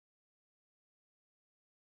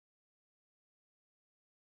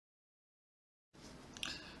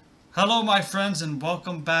Hello, my friends, and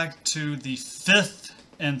welcome back to the fifth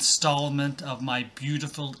installment of my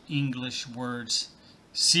Beautiful English Words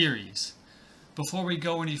series. Before we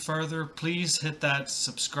go any further, please hit that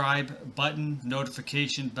subscribe button,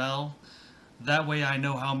 notification bell. That way I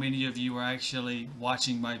know how many of you are actually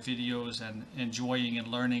watching my videos and enjoying and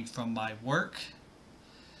learning from my work.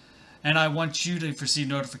 And I want you to receive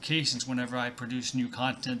notifications whenever I produce new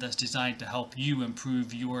content that's designed to help you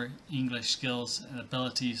improve your English skills and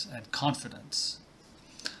abilities and confidence.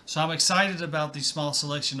 So I'm excited about the small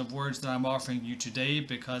selection of words that I'm offering you today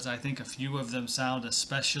because I think a few of them sound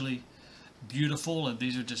especially beautiful, and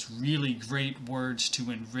these are just really great words to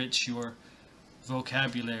enrich your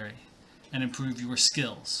vocabulary and improve your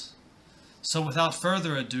skills. So without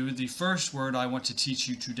further ado, the first word I want to teach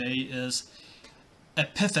you today is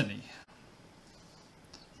epiphany.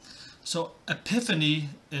 So epiphany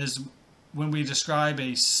is when we describe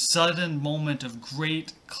a sudden moment of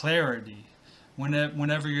great clarity,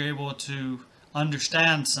 whenever you're able to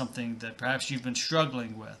understand something that perhaps you've been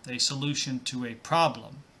struggling with, a solution to a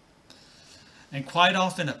problem. And quite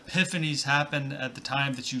often epiphanies happen at the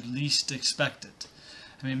time that you least expect it.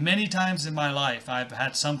 I mean, many times in my life I've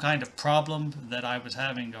had some kind of problem that I was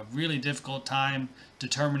having a really difficult time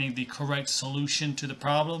determining the correct solution to the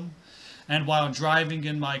problem. And while driving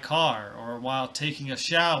in my car, or while taking a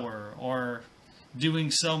shower, or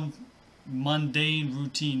doing some mundane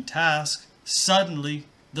routine task, suddenly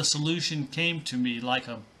the solution came to me like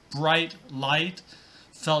a bright light,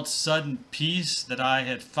 felt sudden peace that I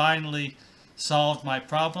had finally solved my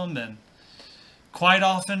problem. And quite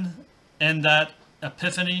often in that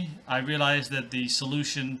epiphany, I realized that the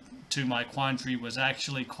solution to my quandary was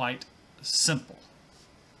actually quite simple.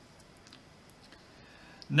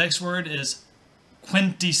 Next word is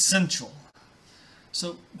quintessential.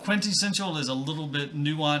 So quintessential is a little bit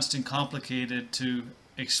nuanced and complicated to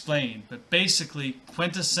explain, but basically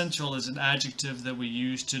quintessential is an adjective that we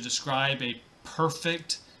use to describe a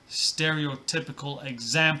perfect, stereotypical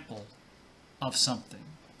example of something.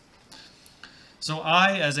 So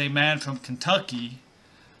I, as a man from Kentucky,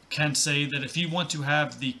 can say that if you want to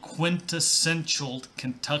have the quintessential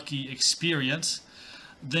Kentucky experience,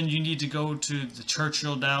 then you need to go to the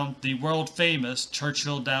Churchill Downs, the world famous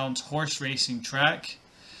Churchill Downs horse racing track.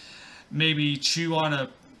 Maybe chew on a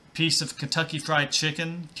piece of Kentucky Fried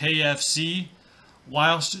Chicken, KFC,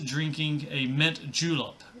 whilst drinking a mint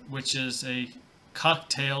julep, which is a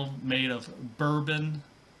cocktail made of bourbon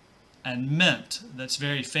and mint that's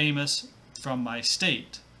very famous from my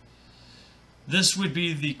state. This would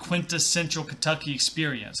be the quintessential Kentucky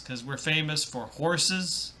experience because we're famous for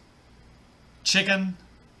horses, chicken,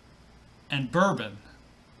 and bourbon.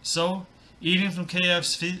 So eating from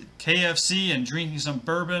KFC and drinking some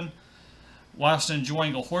bourbon whilst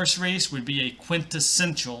enjoying a horse race would be a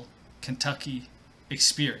quintessential Kentucky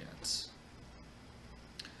experience.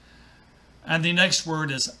 And the next word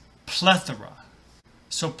is plethora.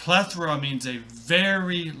 So plethora means a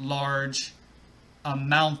very large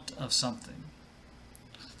amount of something.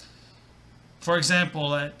 For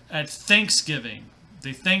example, at Thanksgiving,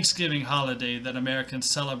 the Thanksgiving holiday that Americans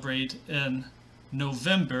celebrate in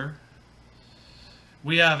November,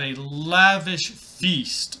 we have a lavish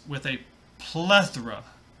feast with a plethora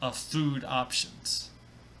of food options.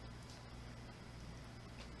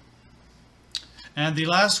 And the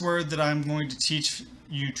last word that I'm going to teach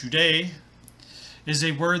you today is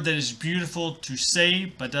a word that is beautiful to say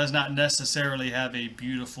but does not necessarily have a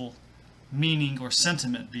beautiful meaning or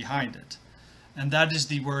sentiment behind it. And that is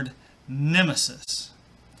the word nemesis.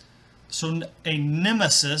 So a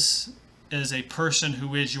nemesis is a person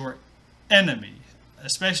who is your enemy,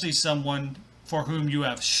 especially someone for whom you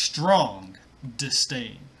have strong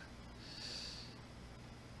disdain.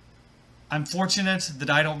 I'm fortunate that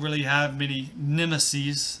I don't really have many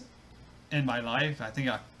nemesis in my life. I think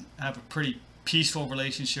I have a pretty peaceful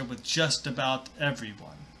relationship with just about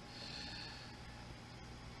everyone.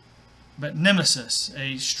 But nemesis,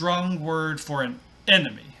 a strong word for an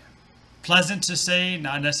enemy. Pleasant to say,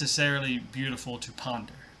 not necessarily beautiful to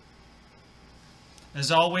ponder.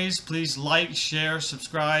 As always, please like, share,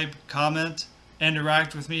 subscribe, comment,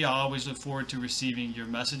 interact with me. I always look forward to receiving your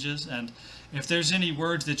messages. And if there's any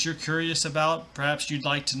words that you're curious about, perhaps you'd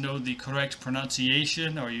like to know the correct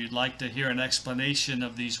pronunciation, or you'd like to hear an explanation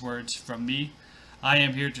of these words from me, I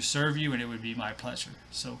am here to serve you, and it would be my pleasure.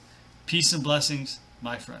 So, peace and blessings,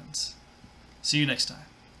 my friends. See you next time.